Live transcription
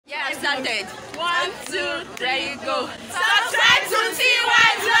Yeah, I started. 1, 2, 3, there you go. Subscribe to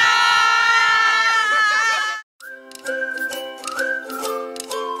Teewai Vlogs!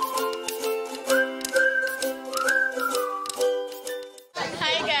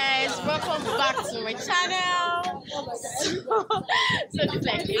 Hi guys, welcome back to my channel. So it's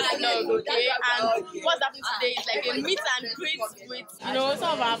like a vlog, okay? And what's happening today is like a meet and greet with, you know,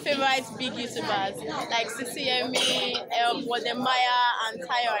 some of our favorite big YouTubers like Sisi, Yemmie, Wodemaya, and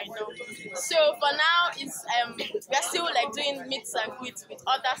Omotayo, I know. So for now, it's we're still like doing meets and greets with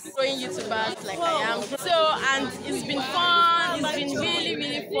other growing YouTubers like I am. So and it's been fun. It's been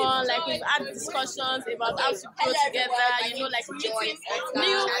really fun. Like we've had discussions about how to grow together. You know, like meeting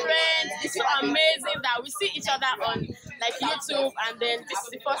new friends. It's so amazing that we see each other on like YouTube, and then this is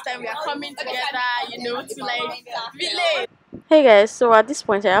the first time we are coming together, you know, to like relate. Hey guys, so at this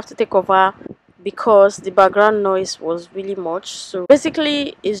point I have to take over because the background noise was really much. So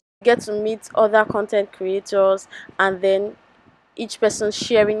basically is get to meet other content creators and then each person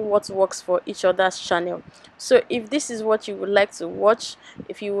sharing what works for each other's channel. So if this is what you would like to watch,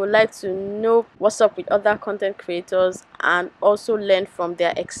 if you would like to know what's up with other content creators and also learn from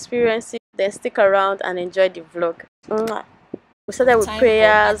their experiences, then stick around and enjoy the vlog. We started with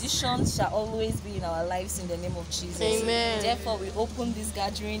prayers. Tradition shall always be in our lives in the name of Jesus. Amen. Therefore, we open this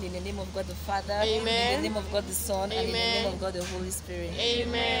gathering in the name of God the Father, Amen. in the name of God the Son, Amen. and in the name of God the Holy Spirit.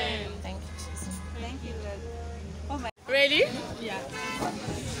 Amen. Thank you, Jesus. Thank you, Lord. Oh my. Ready? Yeah.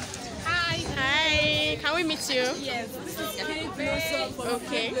 Hi, can we meet you? Yes, this is Kitty Blossom from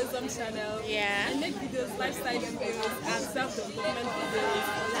Okay. the Blossom channel. Yeah. I make videos, lifestyle videos, and self-development videos.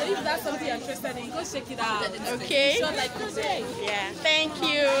 So if that's something you're interested in, go check it out. Okay. Sure, like today. Yeah. Thank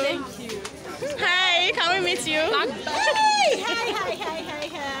you. Thank you. Hi, can we meet you? Hi.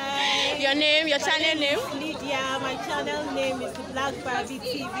 Your name, your channel name? Lydia, my channel name is the Black Barbie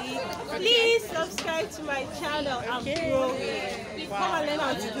TV. Please subscribe to my channel. I'm growing. Come and learn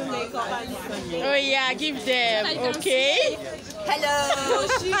how to do makeup and something. Oh yeah, give them. Okay. Hello.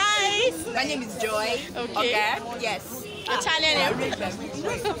 Hi. My name is Joy. Okay. Yes. Your channel name?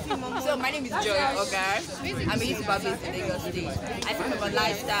 So my name is Joy Ogar. I'm a YouTuber based in Lagos State. I talk about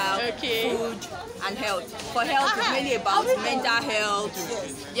lifestyle, Okay. food, and health. For health, it's mainly about mental health.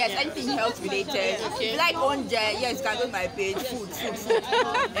 Yes, anything health related. If you like onje, yes, you can go to my page. Food.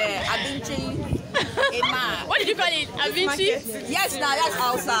 Abinchi, Emma. What did you call it? Avinci? Yes, now that's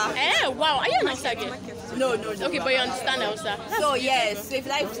Hausa. Wow. Are you an Hausa again? No. Okay, but you understand Hausa. So yes, so if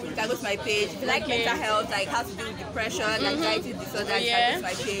you like, you can go to my page. If you like mental health, like how to deal with depression, anxiety disorder, you can go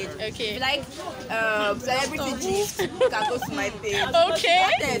to my page. Okay. If you like celebrity gist, you can go to my page.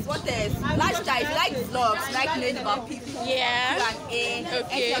 Okay. What else? Lifestyle. If you like vlogs, you like knowing about people. Yeah. Q&A.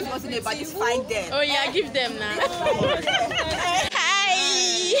 Okay. Anything else you want to know about, just find them. Oh yeah, give them now. Hi.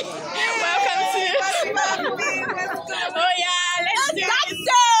 Welcome to. Oh yeah, let's do it.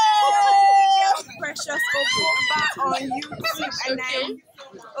 Precious Oba on YouTube, and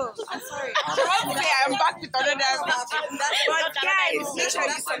I'm sorry. I'm back with another video. But guys, make sure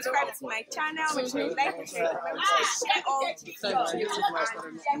you subscribe to my channel. Make sure you like, share all the videos. You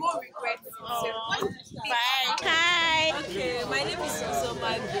won't regret it. Bye. Hi. Okay, my name is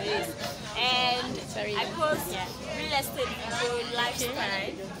Uzoma Grace, and I post real estate video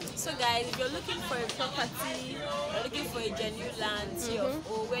lifestyle. So guys, if you're looking for a property, you're looking for a genuine land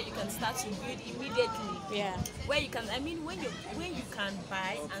or where you can start to build immediately. Yeah. Where you can, when you can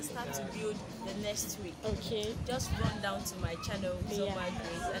buy and start to build the next week. Okay. Just run down to my channel, Uzoma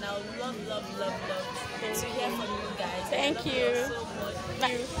Grace, and I would love to hear from you guys. Thank you. So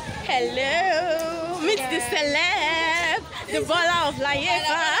much. Hello. Meet the celeb. The baller of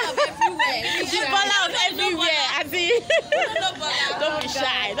Layefa. The baller of everywhere. I see. Don't be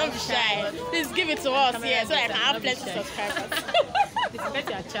shy. Don't be shy. Please give it to us here so I can have plenty of subscribers. That's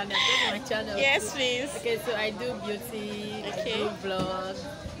your channel. That's my channel. Yes, please. Okay, so I do beauty, Okay. I do vlogs,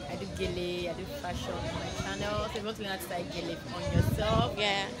 I do gele, I do fashion on my channel. So if you want to learn how to style gele on yourself,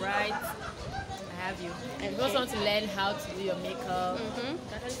 right? I have you. And if you also want to learn how to do your makeup,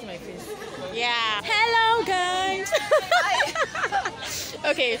 that's my face. Yeah. Hello, guys.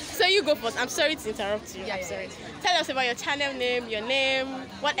 Okay, so you go first. I'm sorry to interrupt you. I'm sorry. Tell us about your channel name, your name,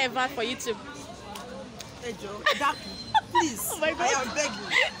 whatever for YouTube. Hey Joe, please. Oh my God. I am begging.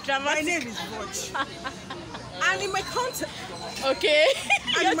 Dramatic. My name is Watch. And in my content, Okay.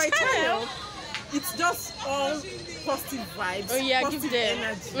 and Your in my channel, it's just all positive vibes, Oh yeah, positive give them.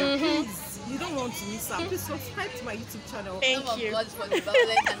 energy. Please, you don't want to miss out. Please subscribe to my YouTube channel. Thank you. For the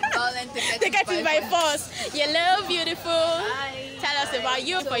violent and violent They get it by force. Hello, beautiful. Hi. Tell us about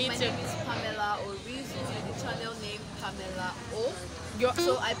you for My YouTube. name is Pamela Orizu, and the channel name Pamela O.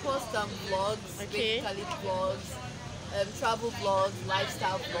 So I post vlogs, basically vlogs, travel vlogs,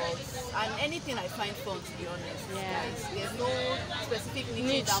 lifestyle vlogs, and anything I find fun, to be honest. Guys. There's no specific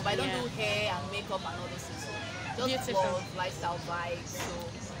niche down, but I don't do hair and makeup and all those things. So just vlogs, lifestyle vibes.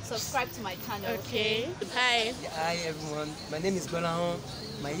 So subscribe to my channel. Okay. Hi. Hi everyone. My name is Bolahon.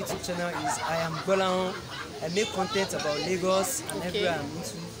 My YouTube channel is I am Bolahon. I make content about Lagos and everywhere I'm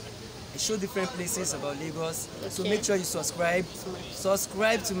into. I show different places about Lagos. So make sure you subscribe.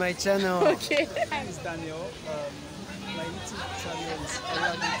 Subscribe to my channel. Okay. My name is Daniel. My YouTube channel is I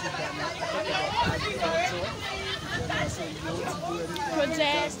talk about agriculture. So if you want to do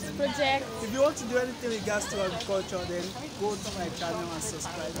anything Project. If you want to do anything regards to agriculture, then go to my channel and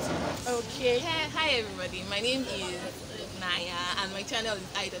subscribe to it. Okay. Hi everybody, my name is Naya and my channel is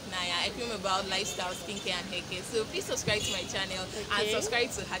I.Naya. I film about lifestyle, skincare and hair care. So please subscribe to my channel and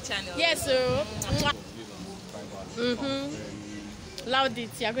subscribe to her channel. Yes, so loud it,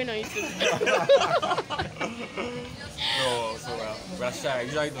 you're going on YouTube. No, so we're shy. I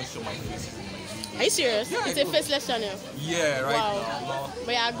usually don't show my face in my videos. Are you serious? Yeah, it's a faceless channel. Yeah, right now.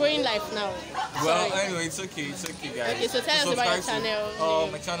 But you are going live now. Well, anyway, it's okay, guys. Okay, so tell us about your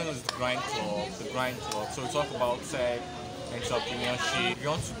channel. My channel is The Grind Club. So we talk about tech, entrepreneurship. If you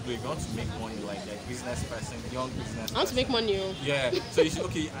want to make money like a business person, young business person. I want to make money. Yeah. So you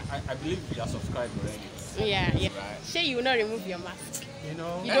should, I believe you are subscribed already. Yeah. Right. Shay, you will not remove your mask. You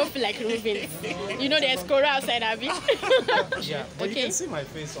know? You don't feel like removing it. You know there's Cora outside, Abby. Yeah, but you can see my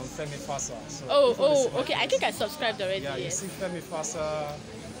face on Femi Fasa. So okay. I think I subscribed already. Yeah, you see Femi Fasa,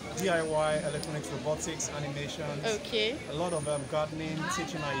 DIY, electronics, robotics, animations. Okay. A lot of gardening,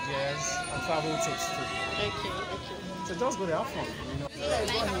 teaching ideas, and travel tips too. Okay. So just go there, have fun. You know?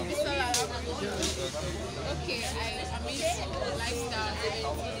 Okay, I'm into lifestyle,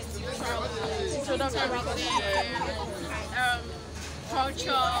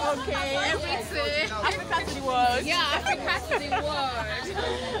 culture, everything. Africa to the world. Yeah, Africa to the world.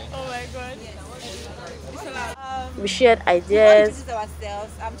 Oh my god. We shared We ideas. introduce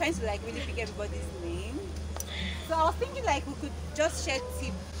ourselves. I'm trying to really pick everybody's name. So I was thinking we could just share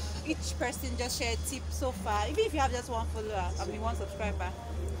tip. Each person just share a tip so far. Even if you have just one follower, one subscriber,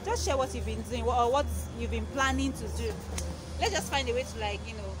 just share what you've been doing or what you've been planning to do. Let's just find a way to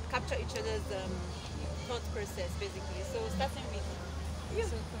capture each other's thought process basically. So starting with you.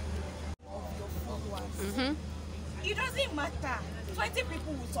 It doesn't matter. 20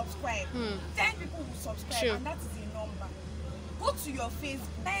 people will subscribe, 10 people will subscribe, and that is a number. Go to your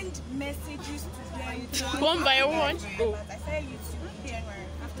Facebook, send messages to them. One by one. I say YouTube January,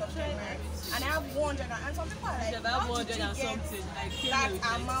 after January, and I have 100, and some people are like, how did you get that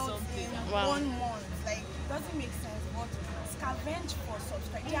amount in 1 month? Doesn't make sense, but scavenge for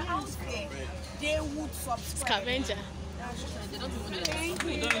subscribe. They are out there, they would subscribe. Scavenger.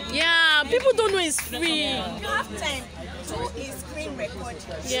 Yeah, people don't know it's free. You have time to a screen record.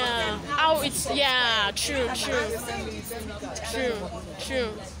 Yeah, true.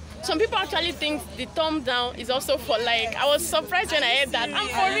 Some people actually think the thumb down is also for like. I was surprised when I heard that. I'm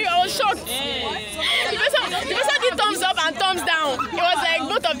for real, I was shocked. The person did thumbs up and thumbs down. It was like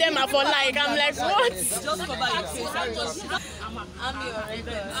both of them are for like. I'm like, what? Just cover your face.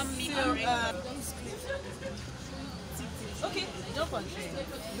 Okay, jump on train.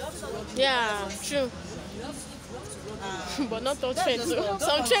 Yeah, true. But not all trends.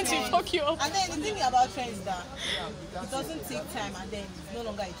 Some trends will fuck you up. And then the thing about trends is that it doesn't take time and then it's no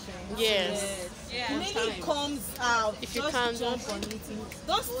longer a trend. Yes. Maybe it comes out. If you just can't, jump on it.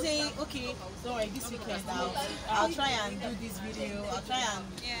 Don't say, okay, don't worry, this weekend I'll try and do this video. I'll try and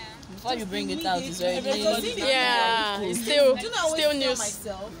Before you bring it out, it's already it's still news.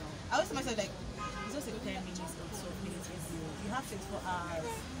 Myself, I always tell myself it's just a 10 minutes or 12 minutes video. You have 24 hours.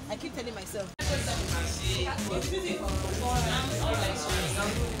 I keep telling myself.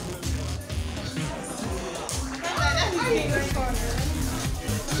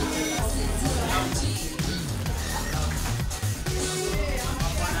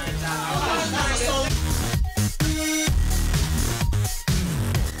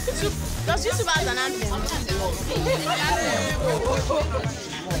 Does YouTube have an anthem?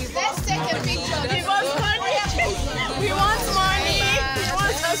 Let's take a picture. Give us money. We want money. We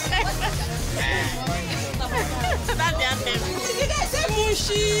want subscribers. That's the anthem. You guys say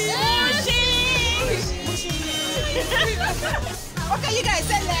Mushi! Okay, you guys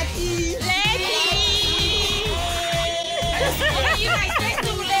say Lucky! You guys say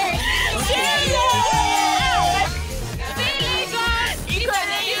too late.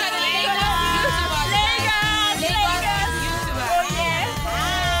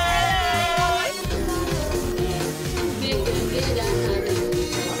 Lagos.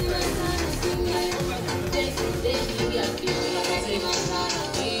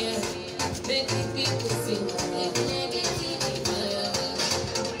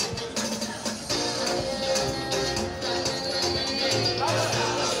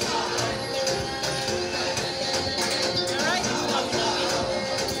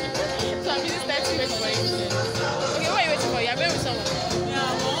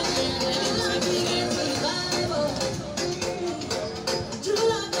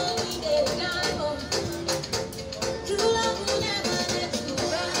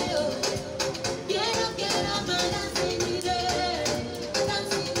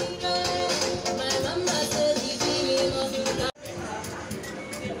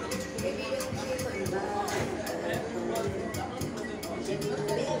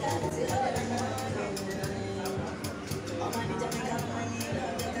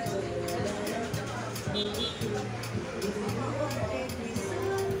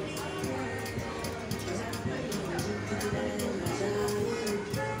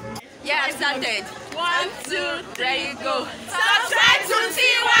 Yeah, I started. 1, 2, 3, go.